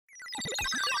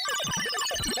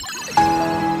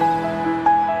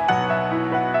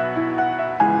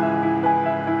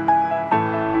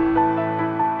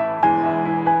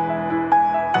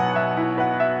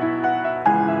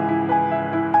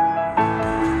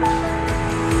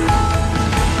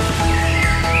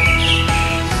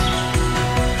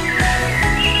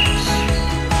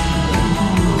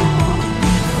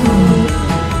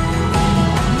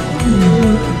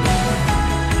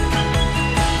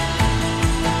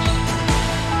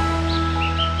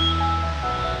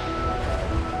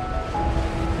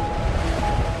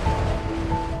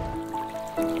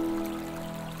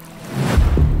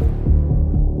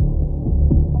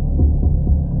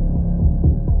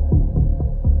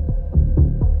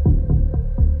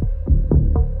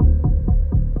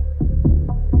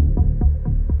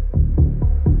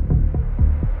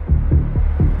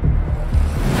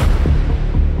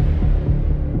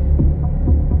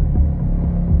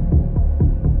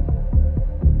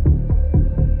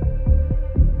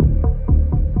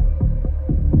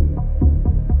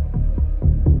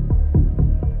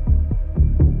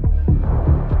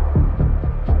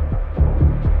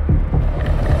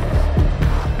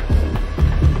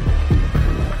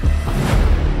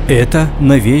Это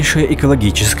новейшая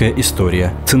экологическая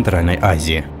история Центральной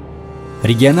Азии.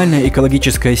 Региональная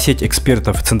экологическая сеть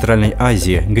экспертов Центральной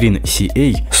Азии Green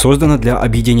CA создана для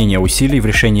объединения усилий в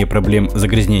решении проблем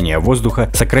загрязнения воздуха,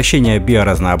 сокращения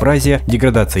биоразнообразия,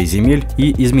 деградации земель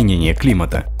и изменения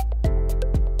климата.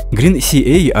 Green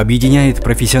CA объединяет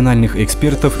профессиональных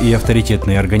экспертов и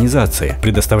авторитетные организации,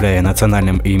 предоставляя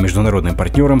национальным и международным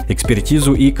партнерам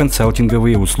экспертизу и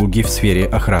консалтинговые услуги в сфере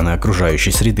охраны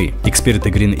окружающей среды. Эксперты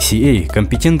Green CA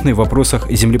компетентны в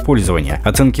вопросах землепользования,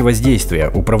 оценки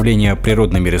воздействия, управления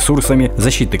природными ресурсами,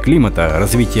 защиты климата,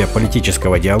 развития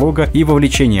политического диалога и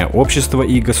вовлечения общества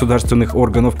и государственных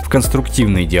органов в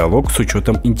конструктивный диалог с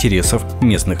учетом интересов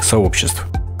местных сообществ.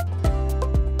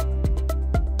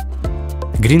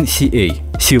 Green CA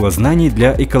 – сила знаний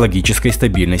для экологической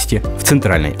стабильности в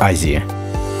Центральной Азии.